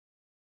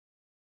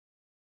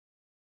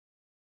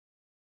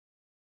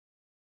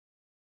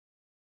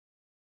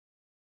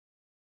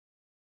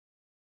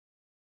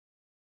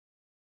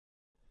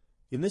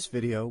In this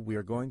video, we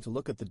are going to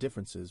look at the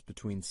differences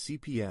between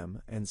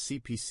CPM and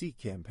CPC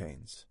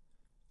campaigns.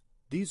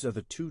 These are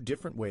the two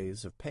different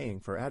ways of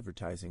paying for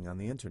advertising on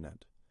the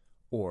internet,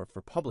 or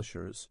for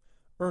publishers,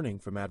 earning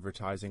from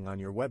advertising on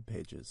your web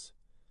pages.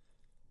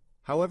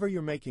 However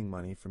you're making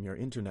money from your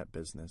internet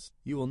business,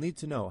 you will need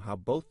to know how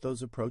both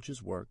those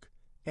approaches work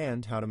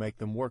and how to make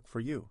them work for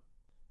you.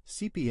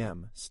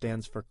 CPM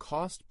stands for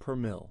cost per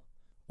mil,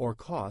 or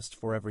cost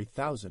for every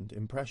 1,000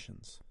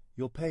 impressions.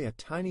 You'll pay a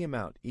tiny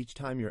amount each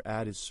time your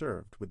ad is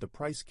served, with the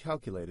price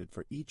calculated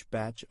for each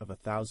batch of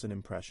 1,000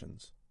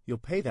 impressions. You'll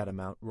pay that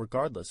amount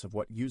regardless of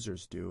what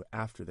users do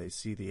after they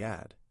see the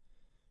ad.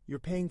 You're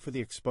paying for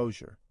the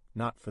exposure,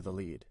 not for the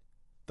lead.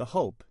 The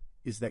hope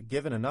is that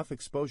given enough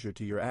exposure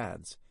to your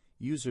ads,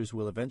 users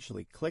will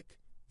eventually click,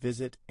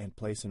 visit, and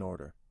place an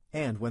order.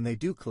 And when they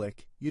do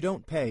click, you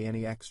don't pay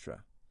any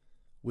extra.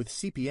 With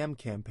CPM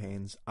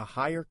campaigns, a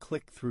higher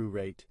click-through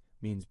rate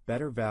means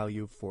better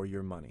value for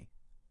your money.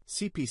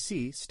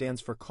 CPC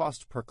stands for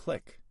cost per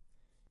click.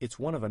 It's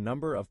one of a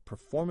number of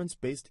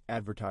performance-based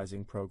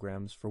advertising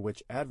programs for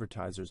which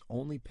advertisers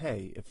only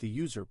pay if the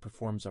user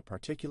performs a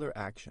particular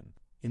action.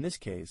 In this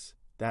case,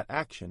 that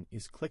action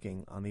is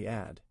clicking on the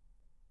ad.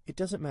 It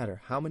doesn't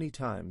matter how many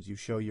times you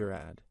show your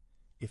ad.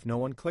 If no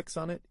one clicks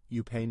on it,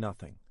 you pay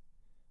nothing.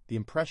 The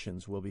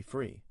impressions will be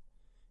free.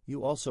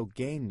 You also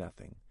gain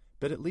nothing,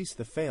 but at least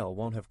the fail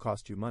won't have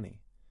cost you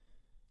money.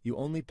 You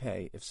only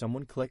pay if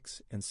someone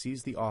clicks and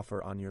sees the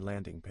offer on your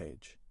landing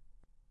page.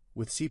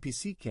 With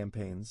CPC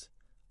campaigns,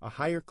 a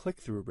higher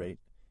click-through rate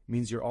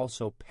means you're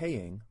also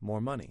paying more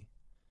money.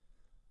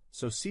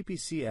 So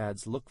CPC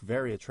ads look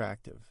very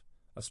attractive,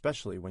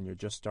 especially when you're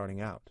just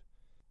starting out.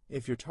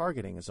 If your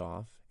targeting is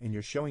off and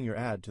you're showing your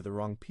ad to the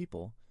wrong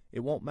people, it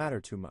won't matter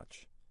too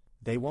much.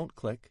 They won't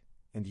click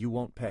and you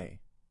won't pay.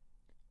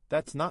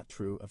 That's not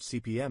true of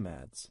CPM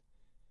ads.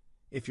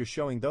 If you're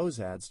showing those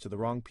ads to the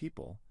wrong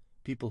people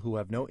who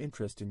have no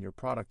interest in your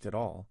product at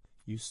all,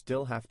 you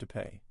still have to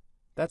pay.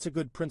 That's a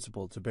good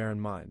principle to bear in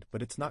mind,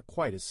 but it's not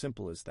quite as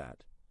simple as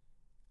that.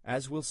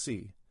 As we'll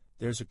see,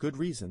 there's a good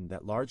reason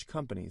that large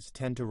companies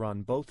tend to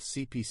run both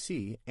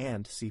CPC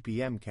and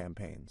CPM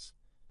campaigns.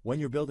 When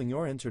you're building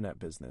your internet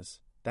business,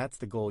 that's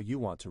the goal you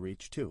want to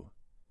reach too.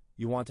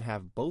 You want to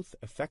have both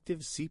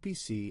effective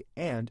CPC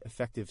and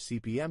effective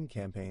CPM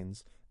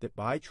campaigns that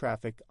buy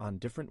traffic on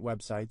different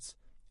websites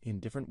in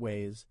different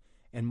ways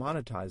and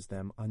monetize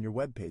them on your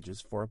web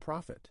pages for a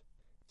profit.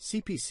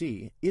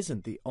 CPC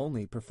isn't the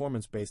only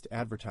performance-based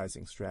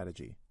advertising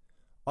strategy.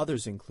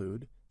 Others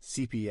include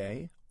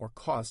CPA, or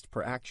cost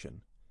per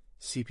action,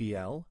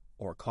 CPL,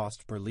 or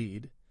cost per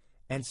lead,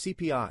 and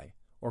CPI,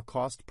 or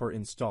cost per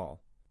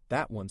install.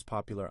 That one's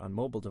popular on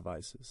mobile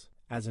devices.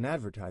 As an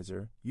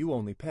advertiser, you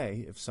only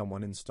pay if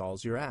someone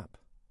installs your app.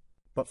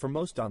 But for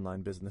most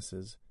online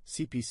businesses,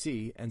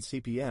 CPC and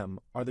CPM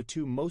are the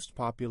two most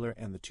popular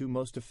and the two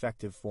most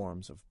effective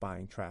forms of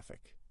buying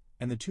traffic.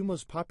 And the two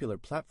most popular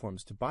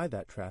platforms to buy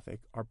that traffic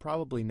are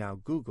probably now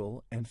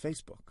Google and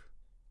Facebook.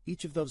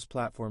 Each of those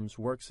platforms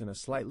works in a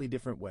slightly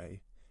different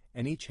way,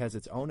 and each has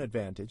its own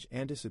advantage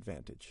and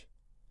disadvantage.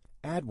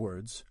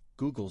 AdWords,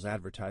 Google's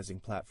advertising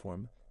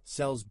platform,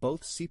 sells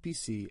both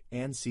CPC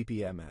and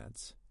CPM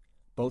ads.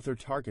 Both are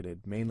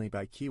targeted mainly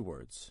by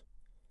keywords.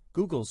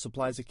 Google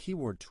supplies a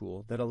keyword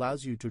tool that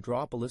allows you to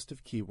draw up a list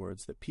of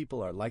keywords that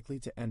people are likely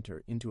to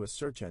enter into a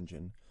search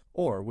engine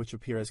or which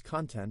appear as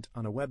content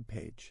on a web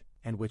page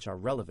and which are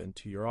relevant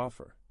to your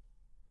offer.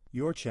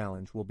 Your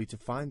challenge will be to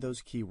find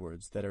those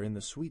keywords that are in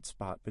the sweet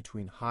spot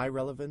between high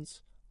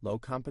relevance, low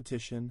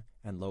competition,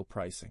 and low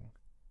pricing.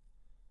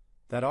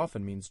 That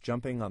often means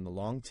jumping on the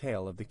long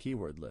tail of the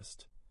keyword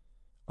list.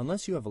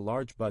 Unless you have a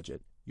large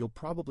budget, you'll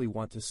probably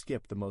want to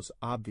skip the most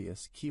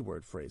obvious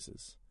keyword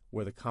phrases,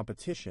 where the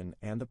competition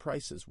and the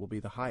prices will be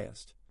the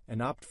highest,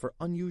 and opt for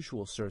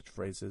unusual search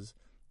phrases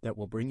that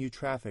will bring you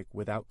traffic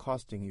without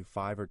costing you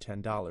 $5 or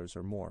 $10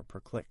 or more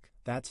per click.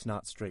 That's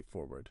not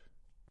straightforward.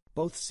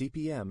 Both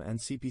CPM and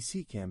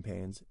CPC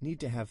campaigns need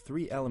to have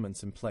three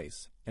elements in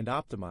place and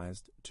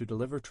optimized to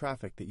deliver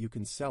traffic that you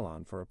can sell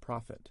on for a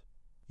profit.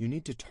 You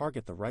need to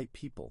target the right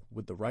people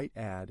with the right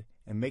ad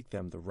and make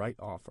them the right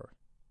offer.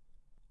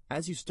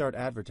 As you start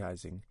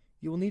advertising,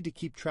 you will need to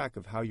keep track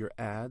of how your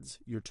ads,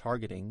 your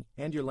targeting,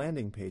 and your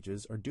landing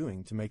pages are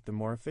doing to make them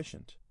more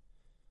efficient.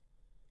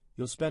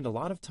 You'll spend a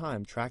lot of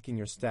time tracking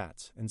your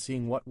stats and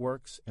seeing what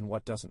works and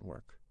what doesn't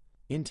work.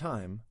 In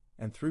time,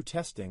 and through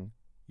testing,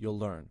 you'll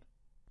learn.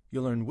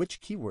 You'll learn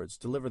which keywords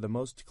deliver the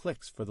most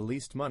clicks for the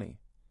least money.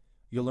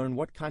 You'll learn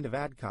what kind of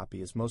ad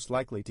copy is most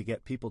likely to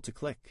get people to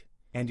click.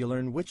 And you'll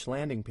learn which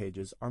landing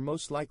pages are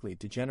most likely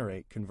to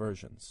generate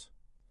conversions.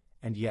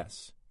 And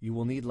yes, you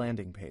will need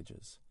landing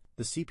pages.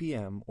 The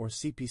CPM or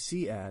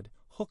CPC ad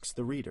hooks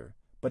the reader,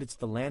 but it's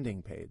the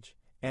landing page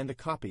and the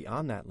copy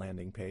on that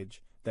landing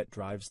page that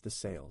drives the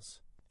sales.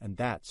 And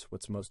that's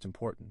what's most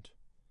important.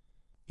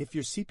 If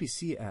your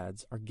CPC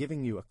ads are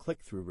giving you a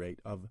click-through rate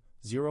of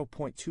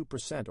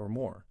 0.2% or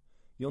more,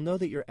 you'll know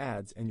that your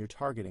ads and your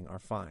targeting are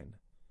fine.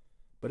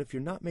 But if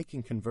you're not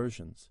making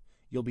conversions,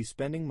 you'll be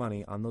spending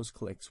money on those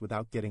clicks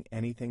without getting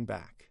anything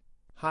back.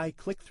 High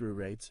click-through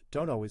rates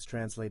don't always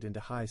translate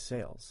into high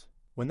sales.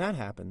 When that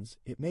happens,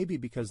 it may be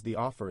because the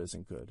offer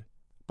isn't good,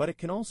 but it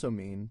can also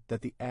mean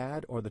that the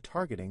ad or the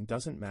targeting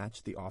doesn't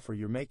match the offer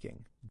you're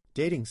making.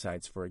 Dating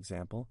sites, for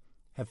example,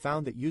 have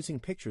found that using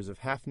pictures of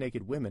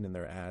half-naked women in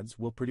their ads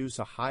will produce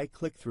a high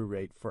click-through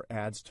rate for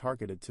ads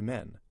targeted to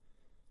men.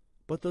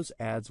 But those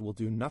ads will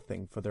do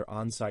nothing for their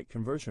on-site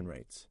conversion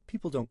rates.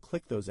 People don't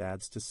click those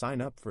ads to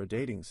sign up for a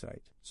dating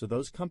site, so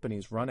those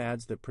companies run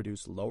ads that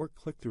produce lower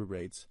click-through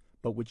rates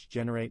but which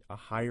generate a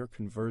higher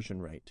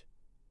conversion rate.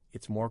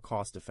 It's more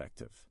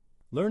cost-effective.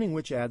 Learning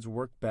which ads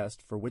work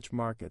best for which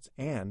markets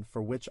and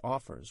for which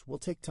offers will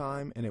take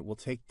time, and it will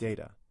take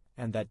data.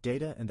 And that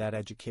data and that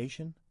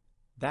education,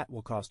 that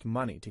will cost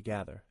money to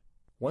gather.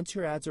 Once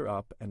your ads are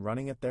up and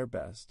running at their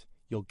best,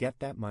 you'll get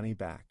that money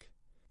back.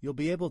 You'll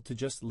be able to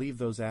just leave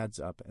those ads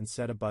up and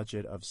set a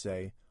budget of,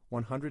 say,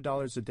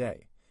 $100 a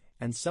day,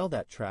 and sell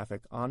that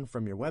traffic on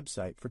from your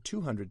website for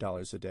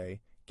 $200 a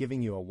day,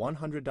 giving you a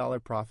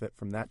 $100 profit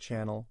from that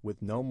channel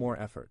with no more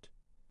effort.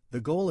 The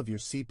goal of your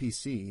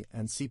CPC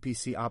and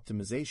CPC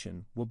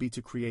optimization will be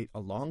to create a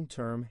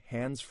long-term,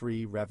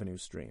 hands-free revenue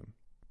stream.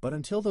 But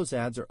until those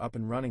ads are up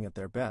and running at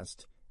their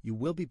best, you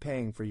will be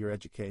paying for your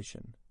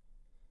education.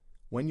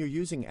 When you're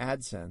using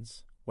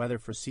AdSense, whether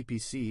for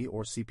CPC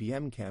or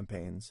CPM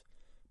campaigns,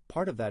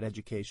 part of that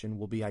education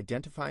will be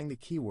identifying the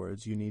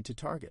keywords you need to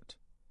target.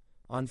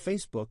 On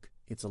Facebook,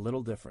 it's a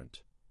little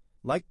different.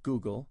 Like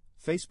Google,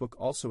 Facebook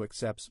also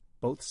accepts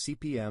both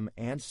CPM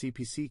and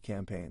CPC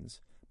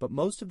campaigns, but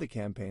most of the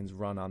campaigns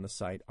run on the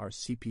site are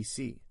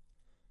CPC.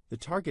 The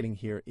targeting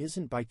here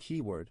isn't by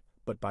keyword,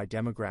 but by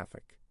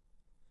demographic.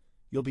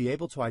 You'll be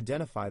able to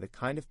identify the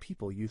kind of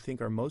people you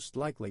think are most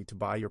likely to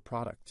buy your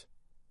product.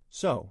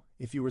 So,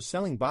 if you were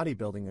selling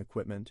bodybuilding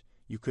equipment,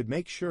 you could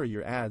make sure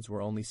your ads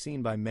were only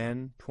seen by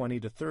men 20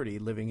 to 30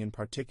 living in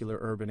particular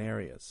urban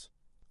areas.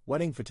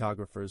 Wedding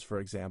photographers, for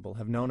example,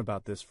 have known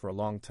about this for a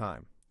long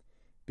time.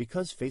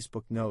 Because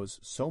Facebook knows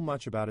so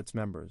much about its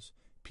members,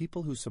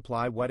 people who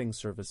supply wedding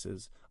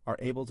services are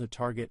able to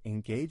target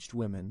engaged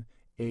women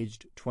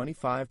aged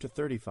 25 to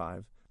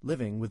 35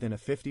 living within a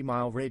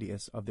 50-mile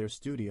radius of their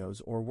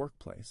studios or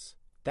workplace.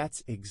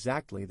 That's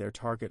exactly their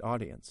target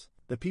audience,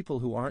 the people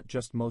who aren't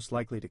just most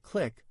likely to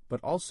click,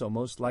 but also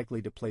most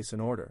likely to place an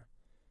order.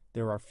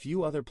 There are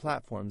few other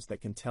platforms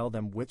that can tell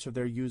them which of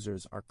their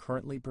users are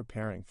currently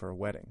preparing for a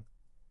wedding.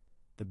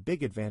 The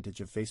big advantage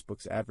of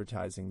Facebook's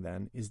advertising,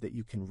 then, is that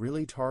you can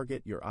really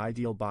target your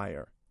ideal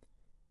buyer.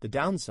 The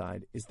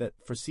downside is that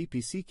for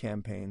CPC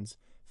campaigns,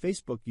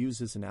 Facebook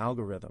uses an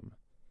algorithm.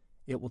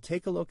 It will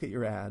take a look at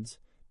your ads,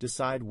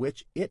 decide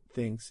which it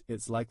thinks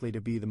is likely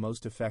to be the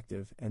most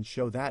effective, and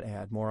show that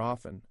ad more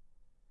often.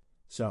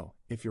 So,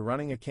 if you're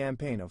running a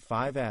campaign of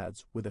 5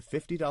 ads with a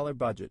 $50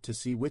 budget to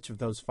see which of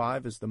those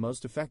 5 is the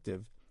most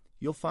effective,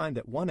 you'll find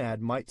that one ad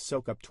might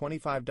soak up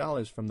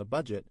 $25 from the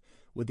budget,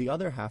 with the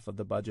other half of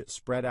the budget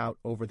spread out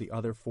over the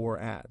other 4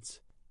 ads.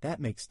 That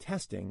makes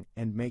testing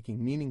and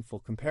making meaningful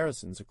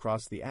comparisons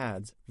across the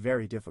ads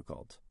very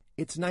difficult.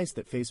 It's nice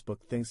that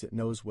Facebook thinks it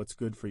knows what's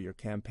good for your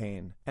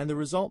campaign, and the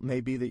result may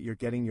be that you're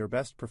getting your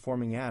best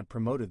performing ad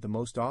promoted the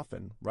most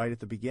often, right at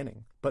the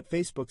beginning. But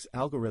Facebook's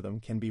algorithm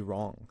can be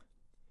wrong.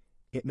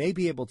 It may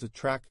be able to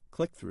track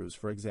click-throughs,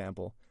 for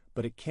example,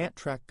 but it can't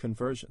track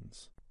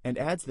conversions. And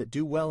ads that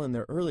do well in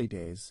their early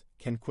days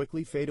can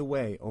quickly fade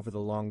away over the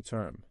long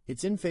term.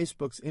 It's in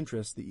Facebook's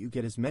interest that you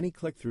get as many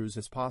click-throughs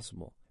as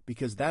possible,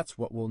 because that's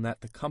what will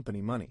net the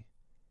company money.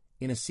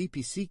 In a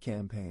CPC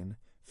campaign,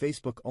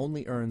 Facebook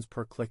only earns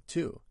per click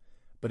too,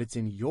 but it's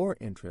in your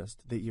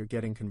interest that you're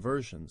getting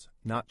conversions,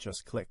 not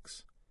just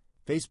clicks.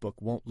 Facebook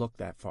won't look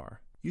that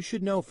far. You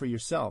should know for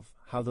yourself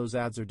how those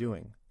ads are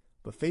doing,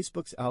 but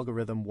Facebook's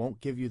algorithm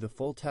won't give you the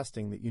full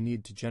testing that you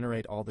need to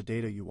generate all the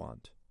data you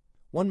want.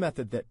 One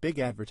method that big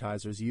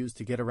advertisers use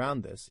to get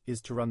around this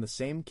is to run the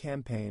same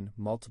campaign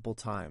multiple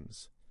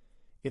times.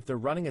 If they're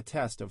running a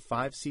test of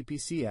 5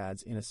 CPC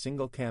ads in a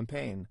single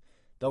campaign,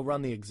 they'll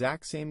run the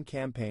exact same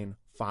campaign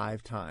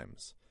 5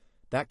 times.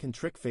 That can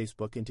trick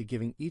Facebook into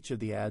giving each of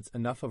the ads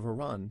enough of a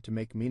run to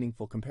make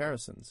meaningful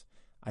comparisons,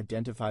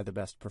 identify the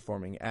best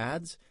performing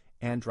ads,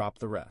 and drop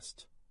the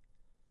rest.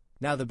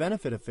 Now, the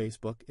benefit of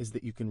Facebook is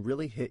that you can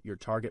really hit your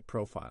target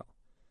profile.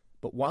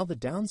 But while the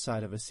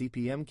downside of a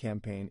CPM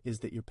campaign is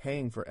that you're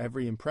paying for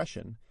every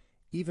impression,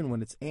 even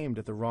when it's aimed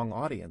at the wrong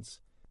audience,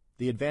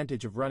 the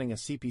advantage of running a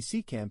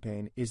CPC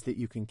campaign is that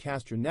you can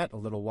cast your net a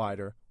little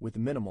wider with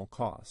minimal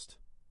cost.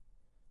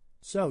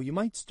 So you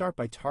might start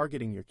by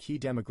targeting your key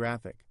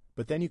demographic,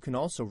 but then you can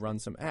also run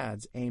some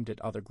ads aimed at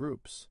other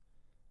groups.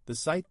 The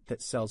site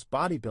that sells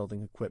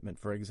bodybuilding equipment,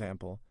 for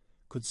example,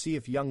 could see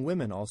if young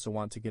women also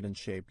want to get in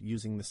shape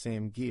using the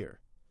same gear.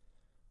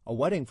 A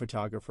wedding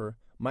photographer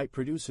might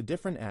produce a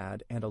different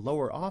ad and a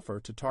lower offer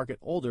to target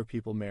older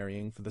people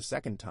marrying for the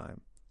second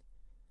time.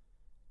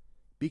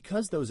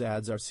 Because those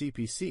ads are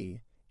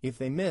CPC, if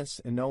they miss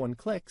and no one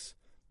clicks,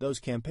 those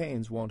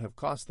campaigns won't have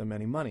cost them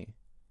any money.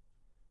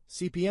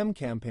 CPM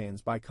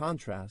campaigns, by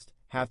contrast,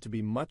 have to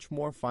be much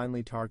more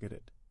finely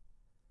targeted.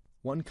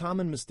 One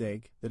common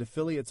mistake that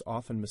affiliates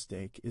often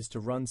mistake is to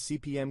run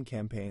CPM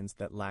campaigns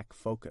that lack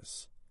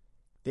focus.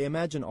 They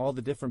imagine all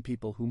the different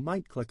people who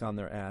might click on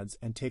their ads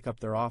and take up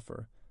their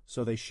offer,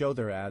 so they show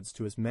their ads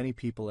to as many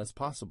people as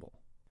possible.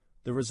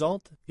 The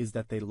result is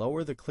that they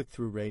lower the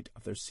click-through rate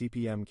of their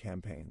CPM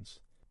campaigns.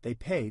 They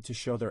pay to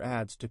show their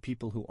ads to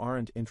people who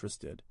aren't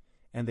interested,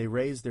 and they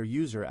raise their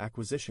user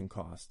acquisition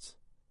costs.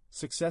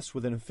 Success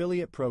with an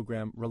affiliate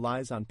program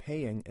relies on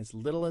paying as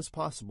little as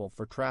possible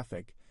for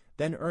traffic,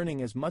 then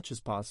earning as much as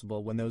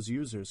possible when those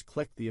users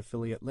click the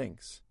affiliate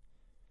links.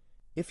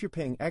 If you're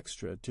paying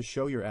extra to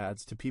show your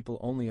ads to people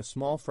only a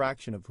small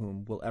fraction of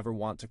whom will ever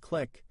want to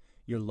click,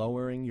 you're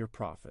lowering your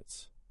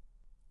profits.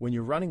 When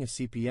you're running a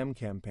CPM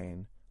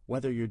campaign,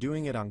 whether you're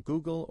doing it on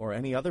Google or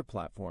any other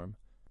platform,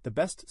 the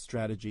best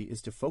strategy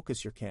is to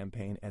focus your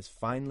campaign as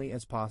finely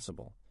as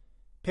possible.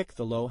 Pick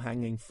the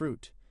low-hanging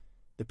fruit,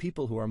 the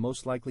people who are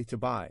most likely to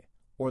buy,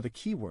 or the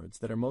keywords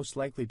that are most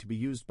likely to be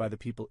used by the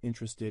people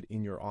interested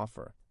in your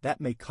offer.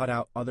 That may cut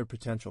out other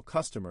potential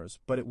customers,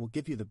 but it will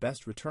give you the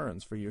best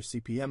returns for your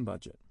CPM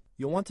budget.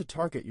 You'll want to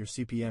target your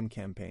CPM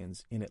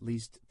campaigns in at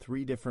least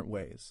 3 different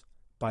ways: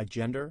 by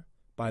gender,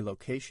 by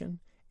location,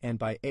 and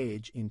by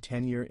age in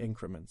 10-year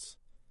increments.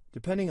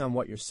 Depending on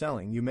what you're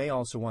selling, you may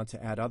also want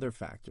to add other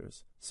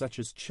factors, such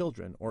as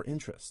children or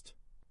interest.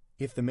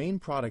 If the main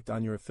product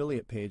on your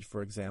affiliate page,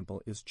 for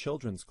example, is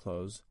children's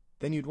clothes,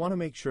 then you'd want to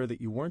make sure that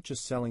you weren't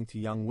just selling to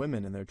young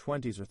women in their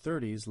 20s or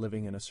 30s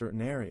living in a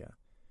certain area.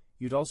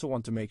 You'd also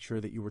want to make sure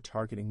that you were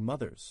targeting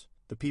mothers,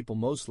 the people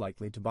most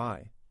likely to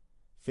buy.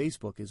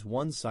 Facebook is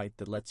one site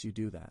that lets you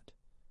do that.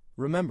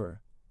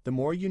 Remember, the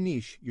more you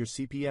niche your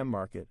CPM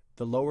market,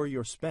 the lower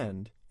your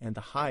spend and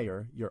the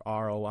higher your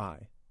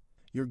ROI.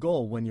 Your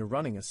goal when you're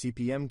running a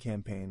CPM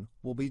campaign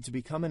will be to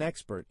become an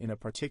expert in a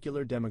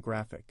particular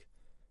demographic.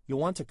 You'll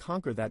want to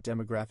conquer that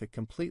demographic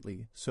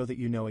completely so that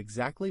you know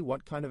exactly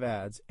what kind of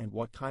ads and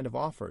what kind of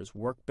offers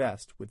work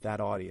best with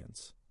that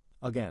audience.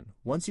 Again,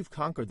 once you've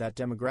conquered that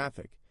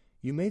demographic,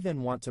 you may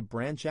then want to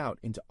branch out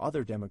into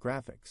other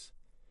demographics.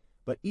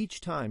 But each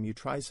time you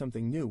try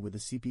something new with a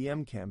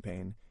CPM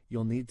campaign,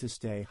 you'll need to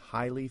stay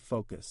highly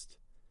focused.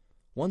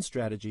 One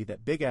strategy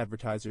that big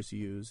advertisers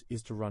use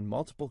is to run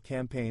multiple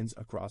campaigns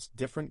across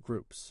different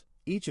groups.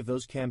 Each of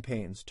those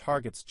campaigns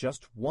targets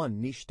just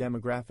one niche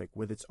demographic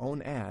with its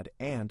own ad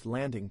and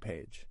landing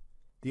page.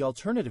 The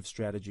alternative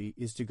strategy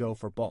is to go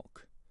for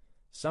bulk.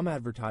 Some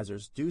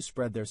advertisers do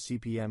spread their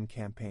CPM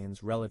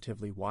campaigns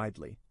relatively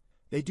widely.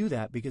 They do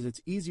that because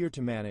it's easier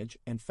to manage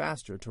and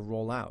faster to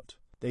roll out.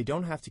 They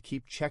don't have to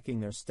keep checking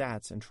their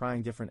stats and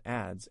trying different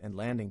ads and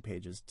landing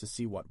pages to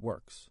see what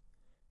works.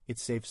 It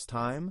saves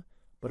time,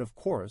 but of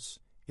course,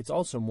 it's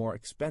also more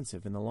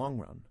expensive in the long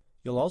run.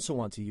 You'll also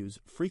want to use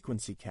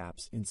frequency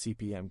caps in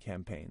CPM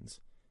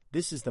campaigns.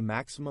 This is the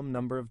maximum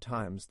number of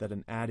times that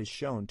an ad is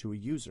shown to a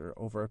user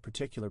over a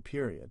particular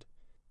period.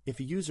 If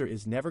a user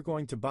is never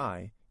going to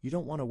buy, you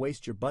don't want to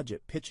waste your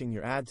budget pitching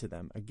your ad to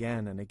them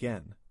again and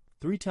again.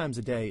 3 times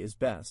a day is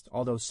best,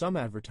 although some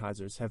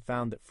advertisers have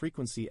found that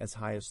frequency as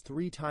high as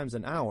 3 times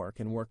an hour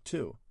can work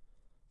too.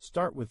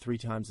 Start with 3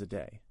 times a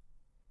day.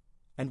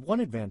 And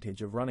one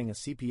advantage of running a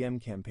CPM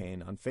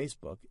campaign on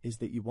Facebook is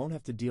that you won't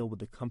have to deal with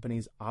the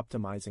company's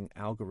optimizing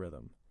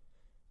algorithm.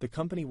 The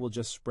company will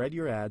just spread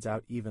your ads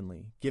out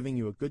evenly, giving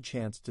you a good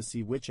chance to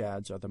see which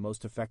ads are the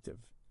most effective.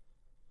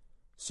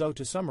 So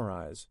to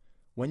summarize,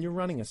 when you're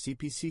running a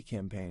CPC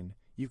campaign,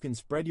 you can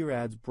spread your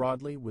ads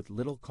broadly with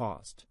little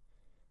cost.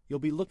 You'll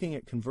be looking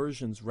at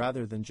conversions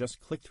rather than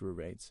just click-through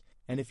rates,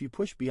 and if you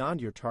push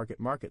beyond your target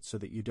market so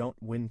that you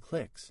don't win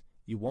clicks,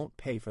 you won't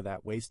pay for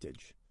that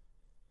wastage.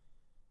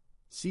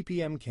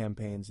 CPM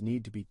campaigns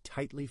need to be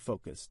tightly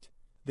focused.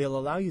 They'll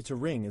allow you to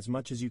wring as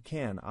much as you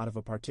can out of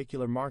a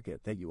particular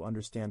market that you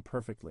understand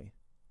perfectly.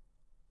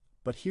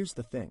 But here's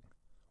the thing.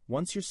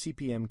 Once your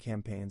CPM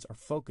campaigns are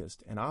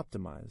focused and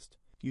optimized,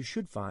 you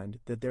should find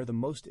that they're the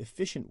most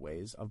efficient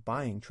ways of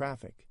buying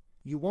traffic.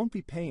 You won't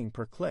be paying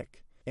per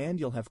click, and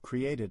you'll have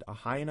created a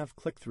high enough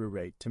click-through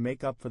rate to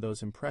make up for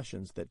those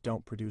impressions that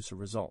don't produce a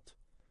result.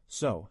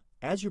 So,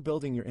 as you're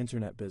building your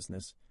internet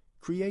business,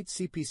 create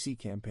CPC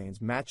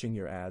campaigns matching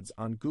your ads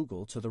on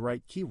Google to the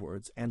right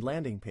keywords and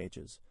landing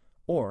pages,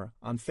 or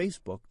on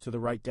Facebook to the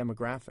right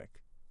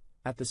demographic.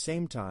 At the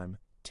same time,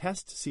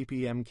 test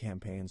CPM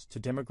campaigns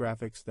to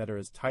demographics that are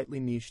as tightly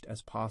niched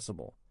as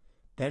possible,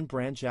 then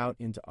branch out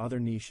into other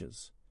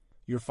niches.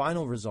 Your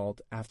final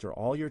result after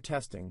all your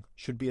testing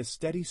should be a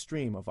steady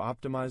stream of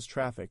optimized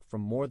traffic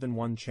from more than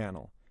one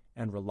channel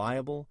and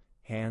reliable,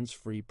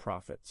 hands-free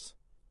profits.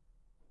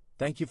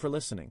 Thank you for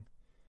listening.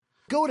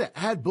 Go to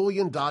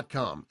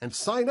adbullion.com and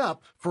sign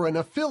up for an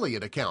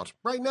affiliate account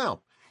right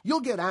now. You'll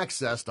get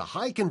access to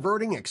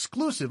high-converting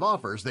exclusive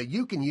offers that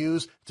you can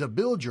use to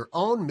build your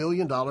own $1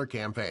 million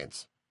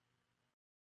campaigns.